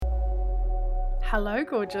Hello,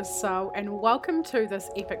 gorgeous soul, and welcome to this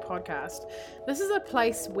epic podcast. This is a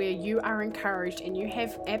place where you are encouraged and you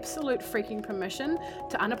have absolute freaking permission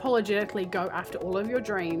to unapologetically go after all of your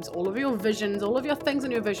dreams, all of your visions, all of your things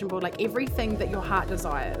on your vision board, like everything that your heart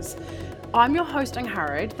desires. I'm your host,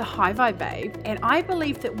 Angharad, the High Vibe Babe, and I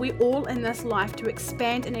believe that we're all in this life to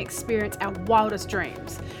expand and experience our wildest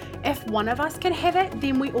dreams. If one of us can have it,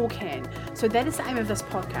 then we all can. So that is the aim of this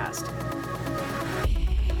podcast.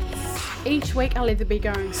 Each week I'll either be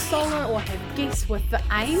going solo or have guests with the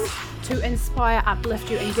aim to inspire,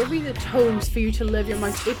 uplift you and give you the tools for you to live your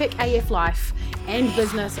most epic AF life and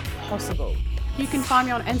business possible. You can find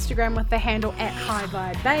me on Instagram with the handle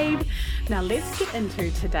 @HighVibeBabe. Now let's get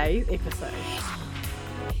into today's episode.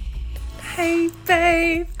 Hey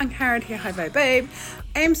babe, Angharad here, High Vibe Babe.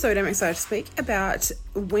 I am so damn excited to speak about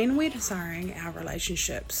when we're desiring our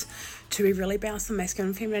relationships to be really balanced and masculine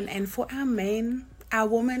and feminine, and for our men, our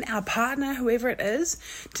woman, our partner, whoever it is,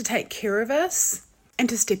 to take care of us and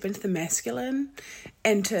to step into the masculine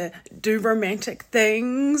and to do romantic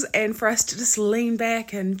things, and for us to just lean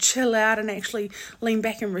back and chill out and actually lean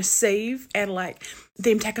back and receive, and like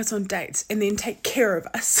them take us on dates and then take care of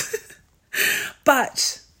us.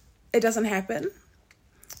 But it doesn't happen.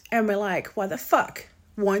 And we're like, why the fuck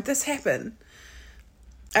won't this happen?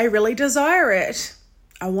 I really desire it.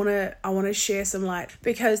 I want to share some light,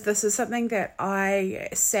 because this is something that I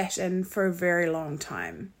sat in for a very long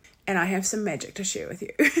time, and I have some magic to share with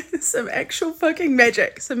you. Some actual fucking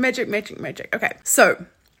magic. Some magic. Okay, so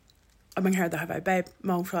I'm Angharad, the High Vibe Babe,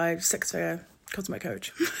 multi-six-figure cosmic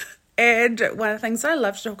coach. And one of the things I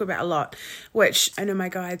love to talk about a lot, which I know my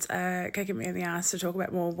guides are kicking me in the ass to talk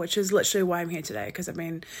about more, which is literally why I'm here today, because I've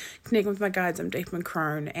been connecting with my guides. I'm deep in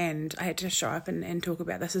Crone, and I had to show up and talk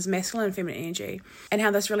about this as masculine and feminine energy, and how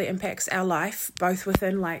this really impacts our life, both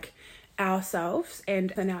within like ourselves and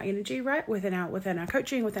within our energy, right? Within our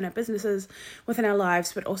coaching, within our businesses, within our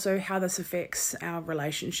lives, but also how this affects our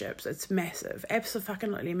relationships. It's massive,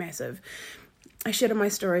 absolutely massive. I shared in my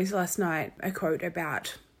stories last night a quote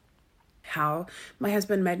about how my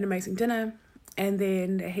husband made an amazing dinner, and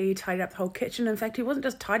then he tidied up the whole kitchen. In fact, he wasn't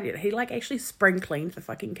just tidied it, he like actually spring cleaned the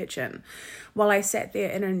fucking kitchen while I sat there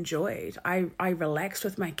and enjoyed. I relaxed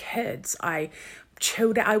with my kids. I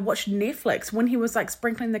chilled out. I watched Netflix when he was like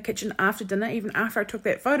sprinkling the kitchen after dinner. Even after I took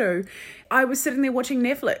that photo, I was sitting there watching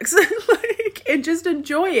Netflix and just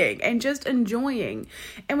enjoying.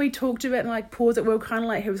 And we talked about it and like paused it. We were kind of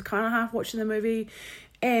like, he was kind of half watching the movie.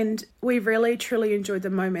 And we really, truly enjoyed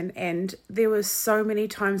the moment. And there was so many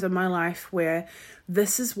times in my life where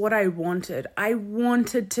this is what I wanted. I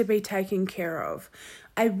wanted to be taken care of.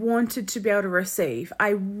 I wanted to be able to receive.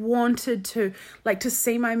 I wanted to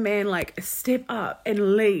see my man like step up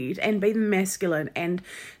and lead and be the masculine, and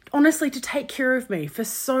honestly to take care of me. For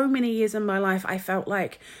so many years in my life, I felt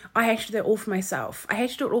like I had to do it all for myself.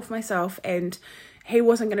 And he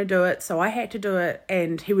wasn't going to do it, so I had to do it,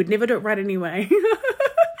 and he would never do it right anyway.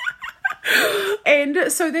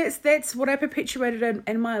 And so that's what I perpetuated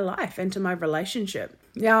in my life, into my relationship.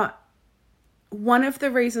 Now, one of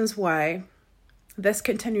the reasons why this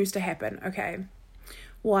continues to happen, okay,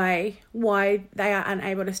 why they are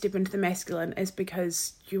unable to step into the masculine, is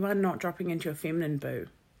because you are not dropping into your feminine, boo.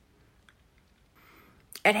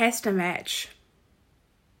 It has to match.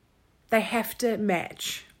 They have to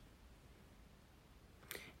match.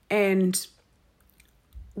 And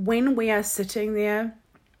when we are sitting there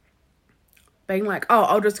being like, oh,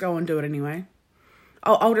 I'll just go and do it anyway.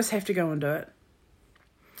 I'll just have to go and do it.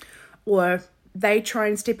 Or they try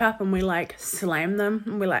and step up and we like slam them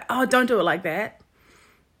and we're like, oh, don't do it like that.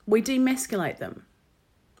 We demasculate them.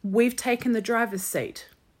 We've taken the driver's seat,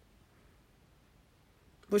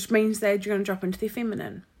 which means they're going to drop into their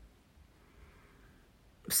feminine.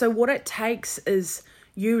 So what it takes is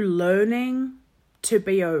you learning to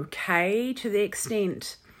be okay to the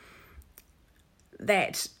extent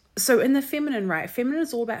that, so in the feminine, right? Feminine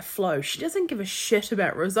is all about flow. She doesn't give a shit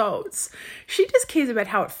about results. She just cares about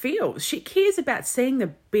how it feels. She cares about seeing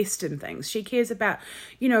the best in things. She cares about,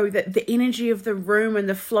 the energy of the room and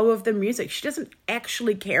the flow of the music. She doesn't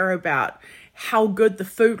actually care about how good the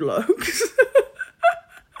food looks.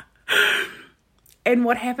 And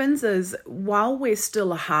what happens is, while we're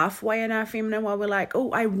still halfway in our feminine, while we're like,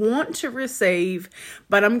 oh, I want to receive,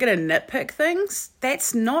 but I'm going to nitpick things,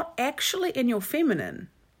 that's not actually in your feminine.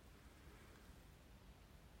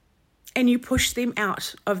 And you push them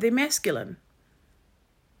out of their masculine.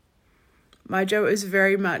 Mojo is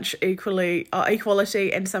very much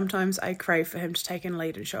equality, and sometimes I crave for him to take in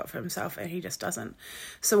lead and show it for himself, and he just doesn't.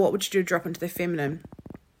 So what would you do? Drop into the feminine?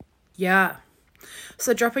 Yeah.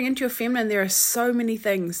 So dropping into your feminine, there are so many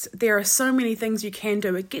things. There are so many things you can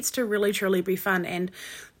do. It gets to really, truly be fun. And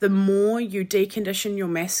the more you decondition your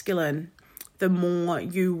masculine, the more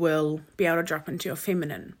you will be able to drop into your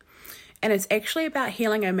feminine. And it's actually about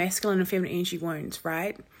healing our masculine and feminine energy wounds,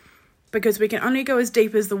 right? Because we can only go as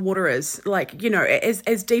deep as the water is. Like,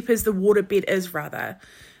 as deep as the waterbed is, rather,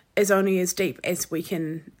 is only as deep as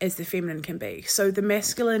the feminine can be. So the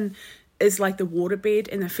masculine is like the waterbed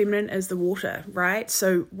and the feminine is the water, right?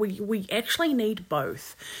 So we actually need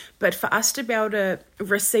both. But for us to be able to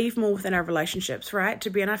receive more within our relationships, right,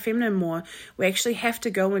 to be in our feminine more, we actually have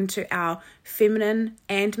to go into our feminine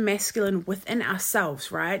and masculine within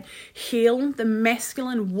ourselves, right? Heal the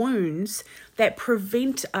masculine wounds that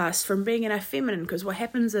prevent us from being in our feminine. Because what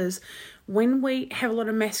happens is, when we have a lot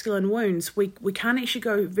of masculine wounds, we can't actually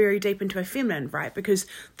go very deep into our feminine, right? Because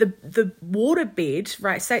the waterbed,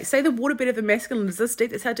 right? Say the waterbed of the masculine is this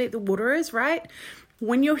deep. That's how deep the water is, right?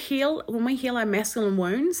 When we heal our masculine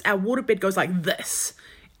wounds, our waterbed goes like this.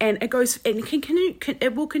 And it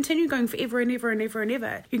will continue going forever and ever and ever and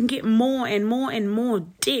ever. You can get more and more and more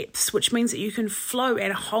depths, which means that you can flow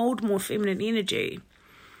and hold more feminine energy.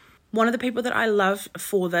 One of the people that I love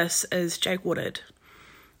for this is Jake Woodard.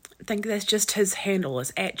 I think that's just his handle,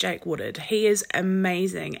 is @JakeWoodard. He is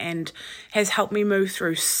amazing and has helped me move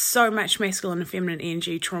through so much masculine and feminine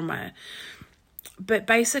energy trauma. But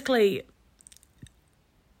basically,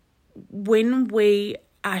 when we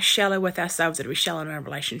are shallow with ourselves, that we shallow in our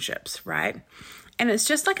relationships, right? And it's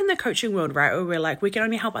just like in the coaching world, right? Where we're like, we can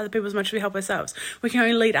only help other people as much as we help ourselves. We can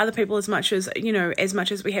only lead other people as much as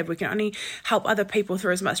we have. We can only help other people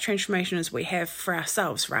through as much transformation as we have for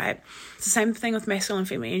ourselves, right? It's the same thing with masculine and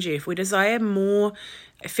feminine energy. If we desire more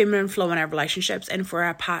feminine flow in our relationships and for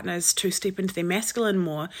our partners to step into their masculine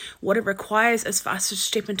more, what it requires is for us to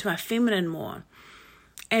step into our feminine more.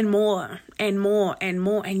 And more and more and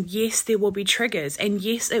more. And yes, there will be triggers. And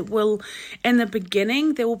yes, it will, in the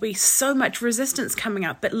beginning, there will be so much resistance coming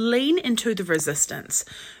up. But lean into the resistance.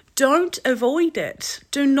 Don't avoid it.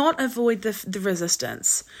 Do not avoid the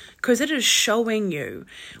resistance, because it is showing you.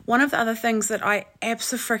 One of the other things that I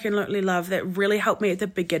absolutely love that really helped me at the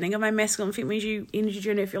beginning of my masculine feminine energy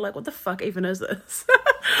journey, if you're like, what the fuck even is this?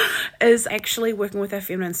 is actually working with our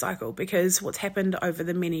feminine cycle. Because what's happened over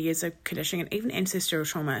the many years of conditioning and even ancestral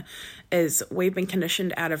trauma is we've been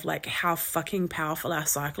conditioned out of like how fucking powerful our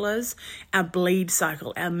cycle is, our bleed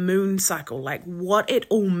cycle, our moon cycle, like what it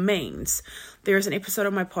all means. There is an episode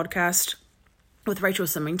on my podcast with Rachel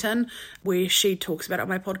Symington where she talks about it on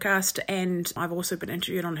my podcast, and I've also been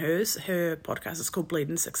interviewed on hers. Her podcast is called Bleed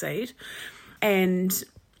and Succeed. And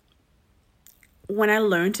when I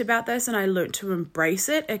learned about this and I learned to embrace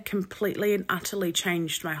it, it completely and utterly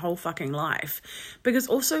changed my whole fucking life. Because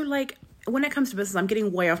also, like, when it comes to business, I'm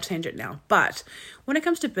getting way off tangent now, but when it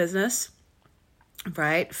comes to business,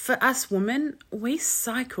 right, for us women, we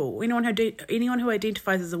cycle. Anyone who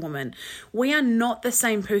identifies as a woman, we are not the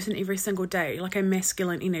same person every single day, like a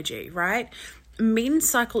masculine energy, right? Men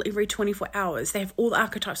cycle every 24 hours. They have all the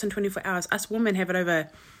archetypes in 24 hours. Us women have it over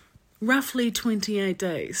roughly 28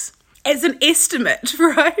 days. As an estimate,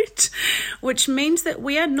 right? Which means that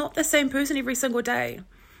we are not the same person every single day.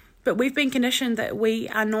 But we've been conditioned that we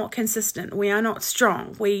are not consistent. We are not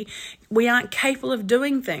strong. We aren't capable of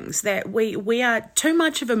doing things. That we are too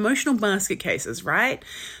much of emotional basket cases, right?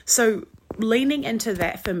 So leaning into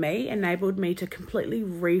that for me enabled me to completely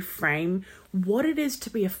reframe what it is to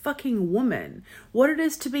be a fucking woman, what it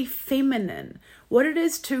is to be feminine, what it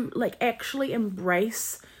is to like actually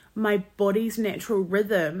embrace my body's natural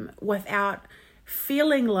rhythm without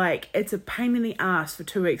feeling like it's a pain in the ass for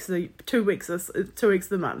 2 weeks of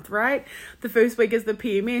the month, right? The first week is the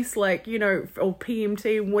PMS, like, or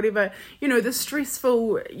PMT, whatever, the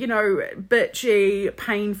stressful, bitchy,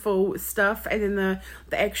 painful stuff. And then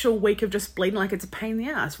the actual week of just bleeding, like it's a pain in the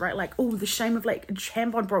ass, right? Like, oh, the shame of like a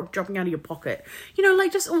tampon dropping out of your pocket,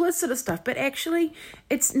 like just all this sort of stuff. But actually,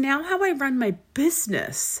 it's now how I run my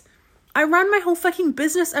business. I run my whole fucking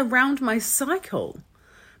business around my cycle.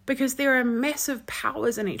 Because there are massive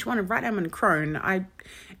powers in each one. And right now I'm in Crone. I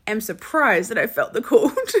am surprised that I felt the call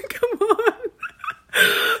to come on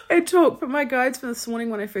and talk. But my guides for this morning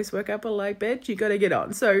when I first woke up are like, bitch, you got to get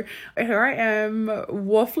on. So here I am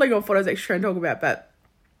waffling off what I was actually trying to talk about. But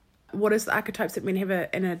what is the archetypes that men have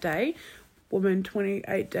in a day? Woman,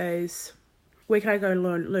 28 days. Where can I go and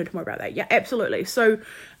learn more about that? Yeah, absolutely. So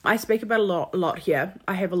I speak about a lot here.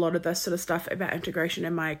 I have a lot of this sort of stuff about integration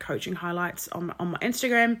in my coaching highlights on my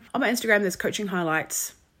Instagram. On my Instagram, there's coaching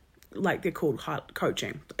highlights like they're called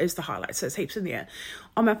coaching is the highlight. So it's heaps in there.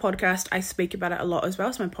 On my podcast, I speak about it a lot as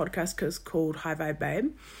well. So my podcast is called High Vibe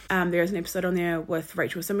Babe. There is an episode on there with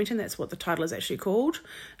Rachel Symington. That's what the title is actually called.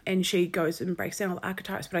 And she goes and breaks down all the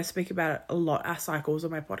archetypes, but I speak about it a lot, our cycles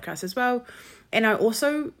on my podcast as well. And I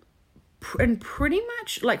also, and pretty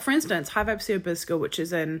much, like for instance, High Vibe CEO Biz School, which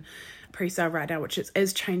is in pre-sale right now, which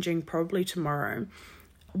is changing probably tomorrow.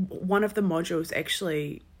 One of the modules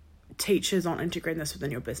actually teaches on integrating this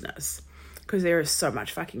within your business, because there is so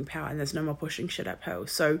much fucking power and there's no more pushing shit uphill.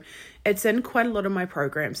 So it's in quite a lot of my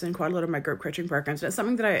programs and quite a lot of my group coaching programs. And it's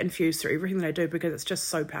something that I infuse through everything that I do because it's just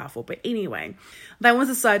so powerful. But anyway, that was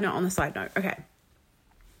a side note on the side note. Okay.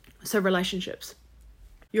 So relationships.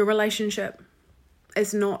 Your relationship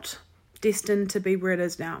is not destined to be where it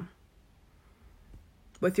is now.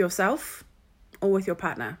 With yourself or with your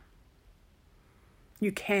partner.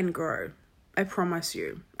 You can grow. I promise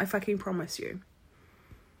you. I fucking promise you.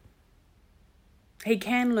 He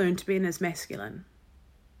can learn to be in his masculine.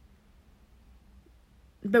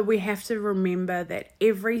 But we have to remember that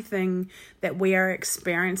everything that we are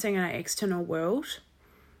experiencing in our external world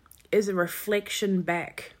is a reflection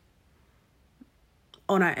back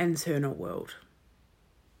on our internal world.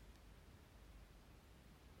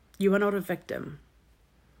 You are not a victim.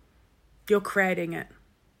 You're creating it.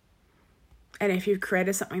 And if you've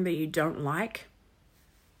created something that you don't like,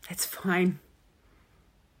 that's fine.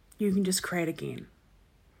 You can just create again.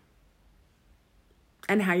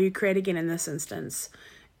 And how you create again in this instance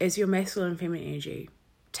is your masculine and feminine energy.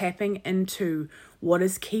 Tapping into what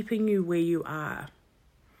is keeping you where you are.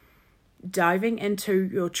 Diving into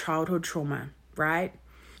your childhood trauma, right?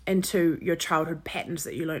 Into your childhood patterns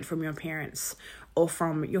that you learned from your parents, or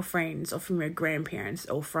from your friends, or from your grandparents,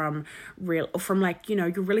 or from like, you know,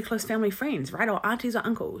 your really close family friends, right? Or aunties or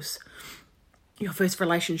uncles. Your first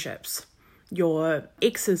relationships, your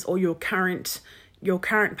exes, or your current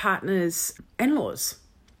partner's in-laws,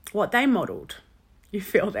 what they modeled. You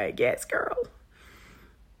feel that? Yes, girl.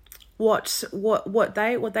 What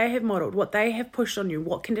they have modeled, what they have pushed on you,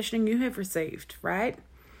 what conditioning you have received, right?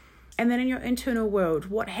 And then in your internal world,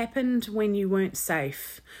 what happened when you weren't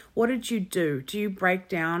safe? What did you do? Do you break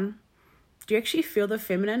down? Do you actually feel the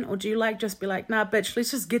feminine? Or do you like just be like, nah, bitch,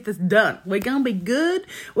 let's just get this done. We're going to be good.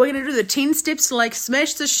 We're going to do the 10 steps to like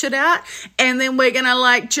smash this shit out. And then we're going to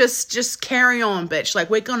like just carry on, bitch. Like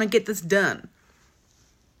we're going to get this done.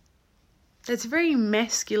 It's very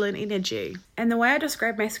masculine energy. And the way I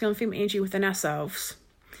describe masculine and feminine energy within ourselves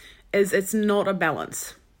is it's not a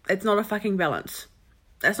balance. It's not a fucking balance.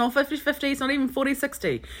 It's not 50-50, it's not even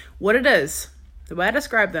 40-60. What it is, the way I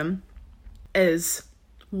describe them, is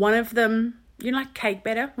one of them, you know, like cake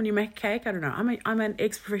batter, when you make a cake? I don't know, I'm an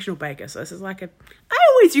ex-professional baker, so this is like I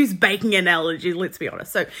always use baking analogies, let's be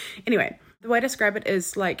honest. So anyway, the way I describe it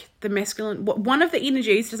is like the masculine, one of the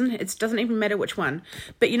energies, doesn't even matter which one,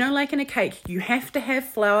 but you know, like in a cake, you have to have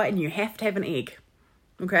flour and you have to have an egg,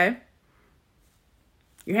 okay?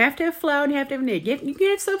 You have to have flour and you have to have an egg. You can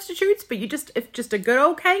have substitutes, but if just a good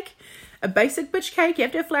old cake, a basic bitch cake, you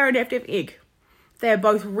have to have flour and you have to have egg. They're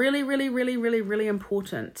both really, really, really, really, really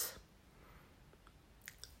important.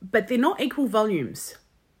 But they're not equal volumes.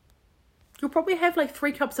 You'll probably have like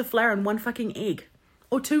 3 cups of flour and 1 fucking egg.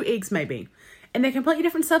 Or 2 eggs maybe. And they're completely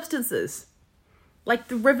different substances. Like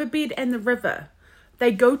the riverbed and the river.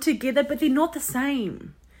 They go together, but they're not the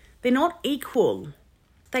same. They're not equal.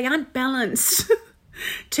 They aren't balanced.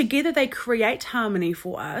 Together they create harmony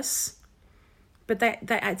for us, but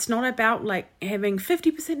it's not about like having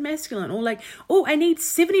 50% masculine or like, oh, I need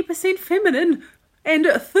 70% feminine and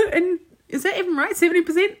is that even right?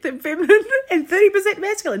 70% feminine and 30%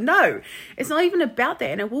 masculine. No, it's not even about that,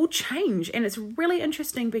 and it will change. And it's really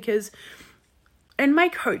interesting because in my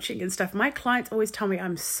coaching and stuff, my clients always tell me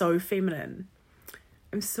I'm so feminine.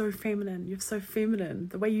 I'm so feminine. You're so feminine.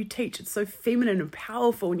 The way you teach, it's so feminine and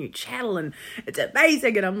powerful, and you chattel and it's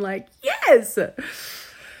amazing. And I'm like, yes.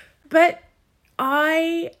 But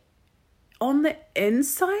on the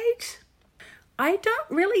inside, I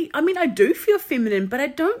do feel feminine, but I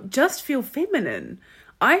don't just feel feminine.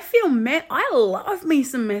 I love me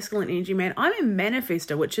some masculine energy, man. I'm a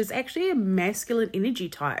manifester, which is actually a masculine energy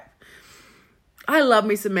type. I love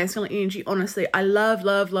me some masculine energy, honestly. I love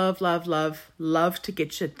to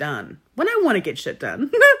get shit done. When I want to get shit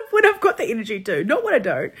done. When I've got the energy to. Not when I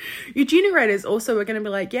don't. You generators also are going to be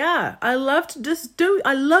like, yeah, I love to do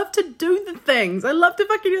the things. I love to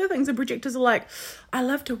fucking do the things. And projectors are like, I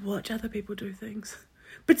love to watch other people do things.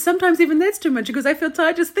 But sometimes even that's too much because I feel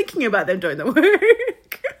tired just thinking about them doing the work.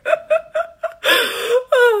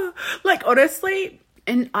 Like, honestly,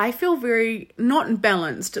 and I feel very, not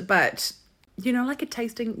balanced, but like a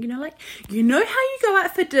tasting, like, how you go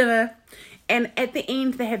out for dinner and at the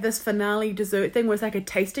end they have this finale dessert thing where it's like a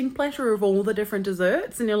tasting platter of all the different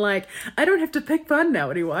desserts, and you're like, I don't have to pick fun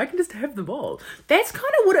now anymore, I can just have them all. That's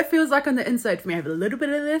kind of what it feels like on the inside for me. I have a little bit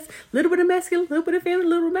of this, a little bit of masculine, a little bit of feminine, a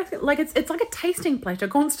little bit of masculine. Like it's like a tasting platter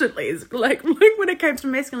constantly. It's like when it comes to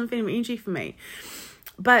masculine and feminine energy for me.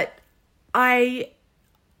 But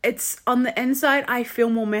it's on the inside, I feel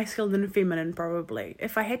more masculine than feminine probably.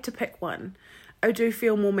 If I had to pick one, I do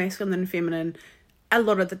feel more masculine than feminine a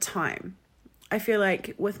lot of the time. I feel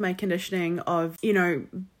like with my conditioning of,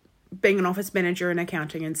 being an office manager in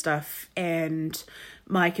accounting and stuff, and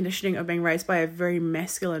my conditioning of being raised by a very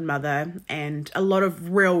masculine mother and a lot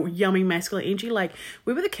of real yummy masculine energy. Like,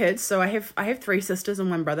 we were the kids, so I have 3 sisters and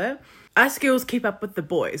 1 brother. Us girls keep up with the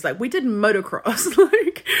boys. Like, we did motocross.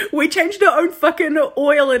 Like, we changed our own fucking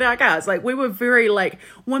oil in our cars. Like, we were very, like,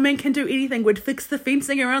 women can do anything. We'd fix the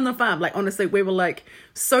fencing around the farm. Like, honestly, we were, like,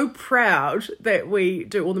 so proud that we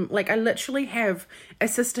do all the... Like, I literally have a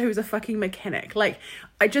sister who's a fucking mechanic. Like,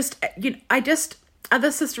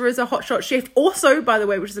 other sister is a hotshot chef. Also, by the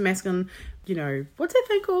way, which is a masculine... what's that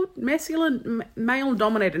thing called? Masculine,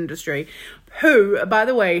 male-dominated industry. Who, by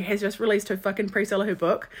the way, has just released her fucking pre-seller, her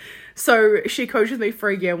book. So she coaches me for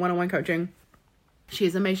a year, one-on-one coaching. She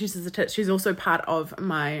is amazing. She's also part of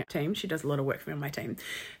my team. She does a lot of work for me on my team.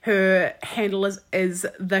 Her handle is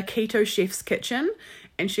The Keto Chef's Kitchen.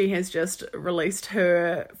 And she has just released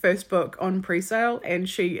her first book on pre-sale. And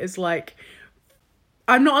she is like...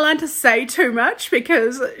 I'm not allowed to say too much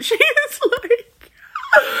because she is like...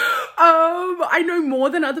 I know more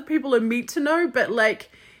than other people are meant to know, but like,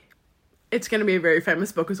 it's going to be a very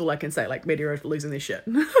famous book is all I can say. Like, media are losing their shit.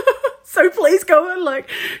 So please go on. Like,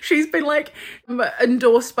 she's been like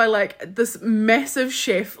endorsed by like this massive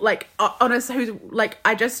chef, like honestly, who's like,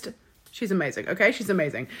 she's amazing. Okay. She's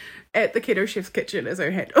amazing. At The Keto Chef's Kitchen is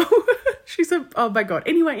her handle. Oh my God.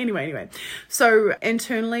 Anyway. So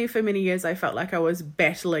internally for many years, I felt like I was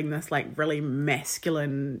battling this like really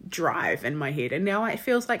masculine drive in my head. And now it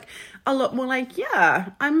feels like a lot more like,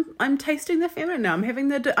 yeah, I'm tasting the feminine now. I'm having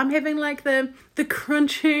like the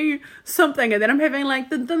crunchy something. And then I'm having like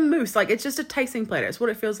the mousse. Like, it's just a tasting platter. It's what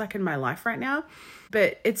it feels like in my life right now.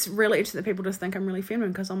 But it's really interesting that people just think I'm really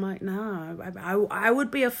feminine because I'm like, no, I would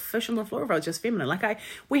be a fish on the floor if I was just feminine. Like,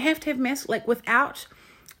 we have to have like without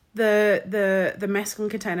the masculine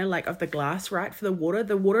container, like of the glass, right, for the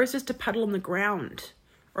water is just a puddle on the ground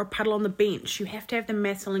or a puddle on the bench. You have to have the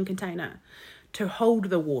masculine container to hold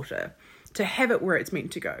the water, to have it where it's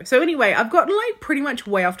meant to go. So anyway, I've gotten like pretty much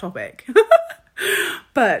way off topic.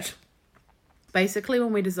 But basically,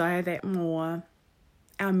 when we desire that more,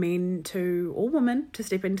 our men to, or women, to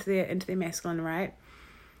step into their masculine, right?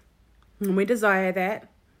 When we desire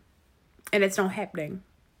that and it's not happening,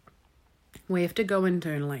 we have to go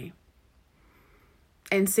internally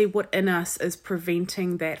and see what in us is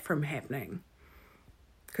preventing that from happening.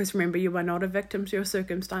 Because remember, you are not a victim to your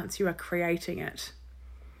circumstance, you are creating it.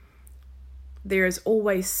 There is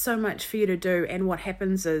always so much for you to do, and what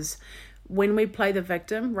happens is when we play the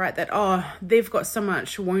victim, right, that, oh, they've got so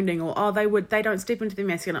much wounding, or, oh, they don't step into their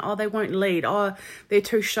masculine, oh, they won't lead, oh, they're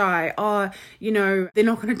too shy, oh, they're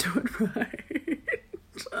not going to do it right.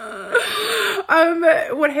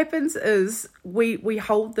 What happens is we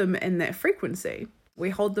hold them in that frequency. We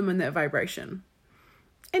hold them in that vibration.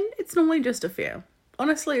 And it's normally just a fear.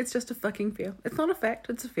 Honestly, it's just a fucking fear. It's not a fact,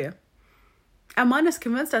 it's a fear. Our mind has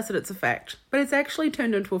convinced us that it's a fact, but it's actually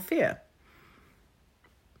turned into a fear.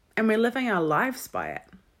 And we're living our lives by it.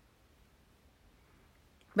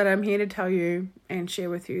 But I'm here to tell you and share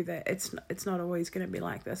with you that it's not always going to be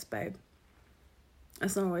like this, babe.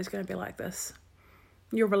 It's not always going to be like this.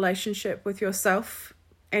 Your relationship with yourself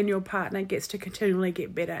and your partner gets to continually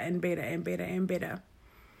get better and better and better and better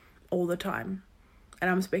all the time.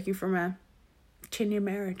 And I'm speaking from a 10-year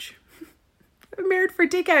marriage. I've been married for a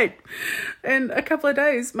decade. In a couple of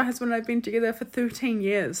days, my husband and I have been together for 13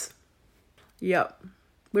 years. Yep.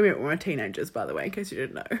 We met when we were teenagers, by the way, in case you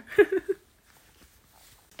didn't know.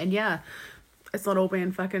 And yeah, it's not all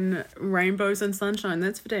been fucking rainbows and sunshine,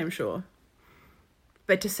 that's for damn sure.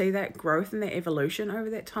 But to see that growth and that evolution over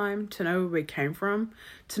that time, to know where we came from,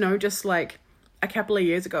 to know just like a couple of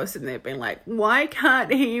years ago sitting there being like, why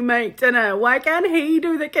can't he make dinner? Why can't he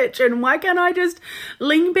do the kitchen? Why can't I just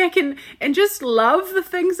lean back and just love the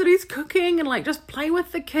things that he's cooking and like just play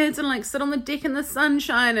with the kids and like sit on the deck in the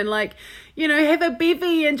sunshine and like, have a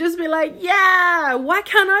bevy and just be like, yeah, why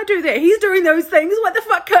can't I do that? He's doing those things. What the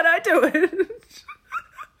fuck can't I do it?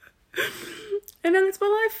 And then it's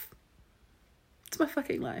my life. It's my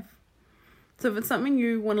fucking life. So if it's something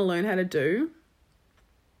you want to learn how to do,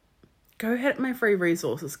 Go hit my free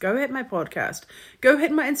resources. Go hit my podcast. Go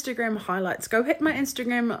hit my Instagram highlights. Go hit my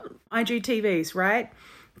Instagram IGTVs, right?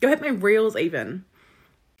 Go hit my reels even.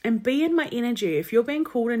 And be in my energy. If you're being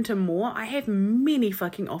called into more, I have many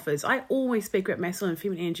fucking offers. I always speak about masculine and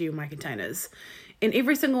feminine energy in my containers. In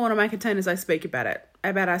every single one of my containers, I speak about it.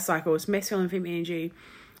 About our cycles, masculine and feminine energy.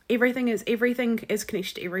 Everything is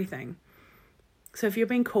connected to everything. So if you're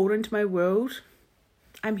being called into my world,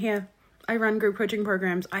 I'm here. I run group coaching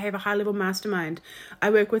programs. I have a high-level mastermind.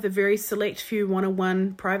 I work with a very select few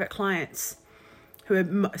one-on-one private clients who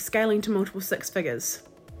are scaling to multiple six figures.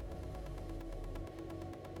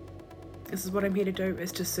 This is what I'm here to do,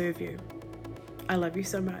 is to serve you. I love you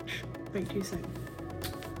so much. Speak to you soon.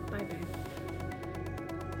 Bye, babe.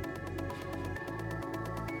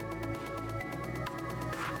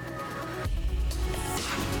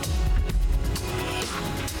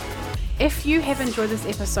 If you have enjoyed this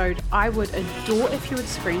episode, I would adore if you would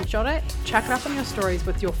screenshot it, chuck it up on your stories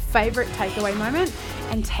with your favorite takeaway moment,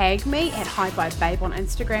 and tag me at HiVibeBabe on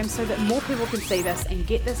Instagram so that more people can see this and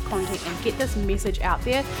get this content and get this message out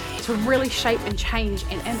there to really shape and change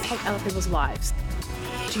and impact other people's lives.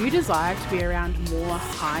 Do you desire to be around more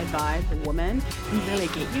high vibe women who really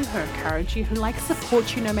get you, who encourage you, who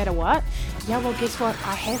support you no matter what? Yeah, well, guess what?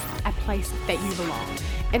 I have a place that you belong.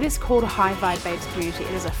 It is called High Vibe Babes Community.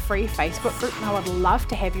 It is a free Facebook group and I would love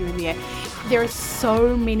to have you in there. There are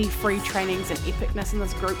so many free trainings and epicness in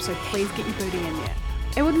this group, so please get your booty in there.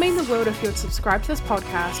 It would mean the world if you would subscribe to this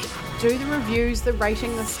podcast, do the reviews, the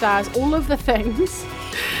rating, the stars, all of the things.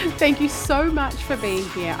 Thank you so much for being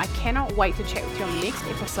here. I cannot wait to chat with you on the next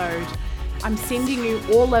episode. I'm sending you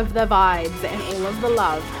all of the vibes and all of the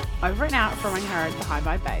love. Over and out from Angharad, the High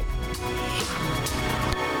Vibe Babe.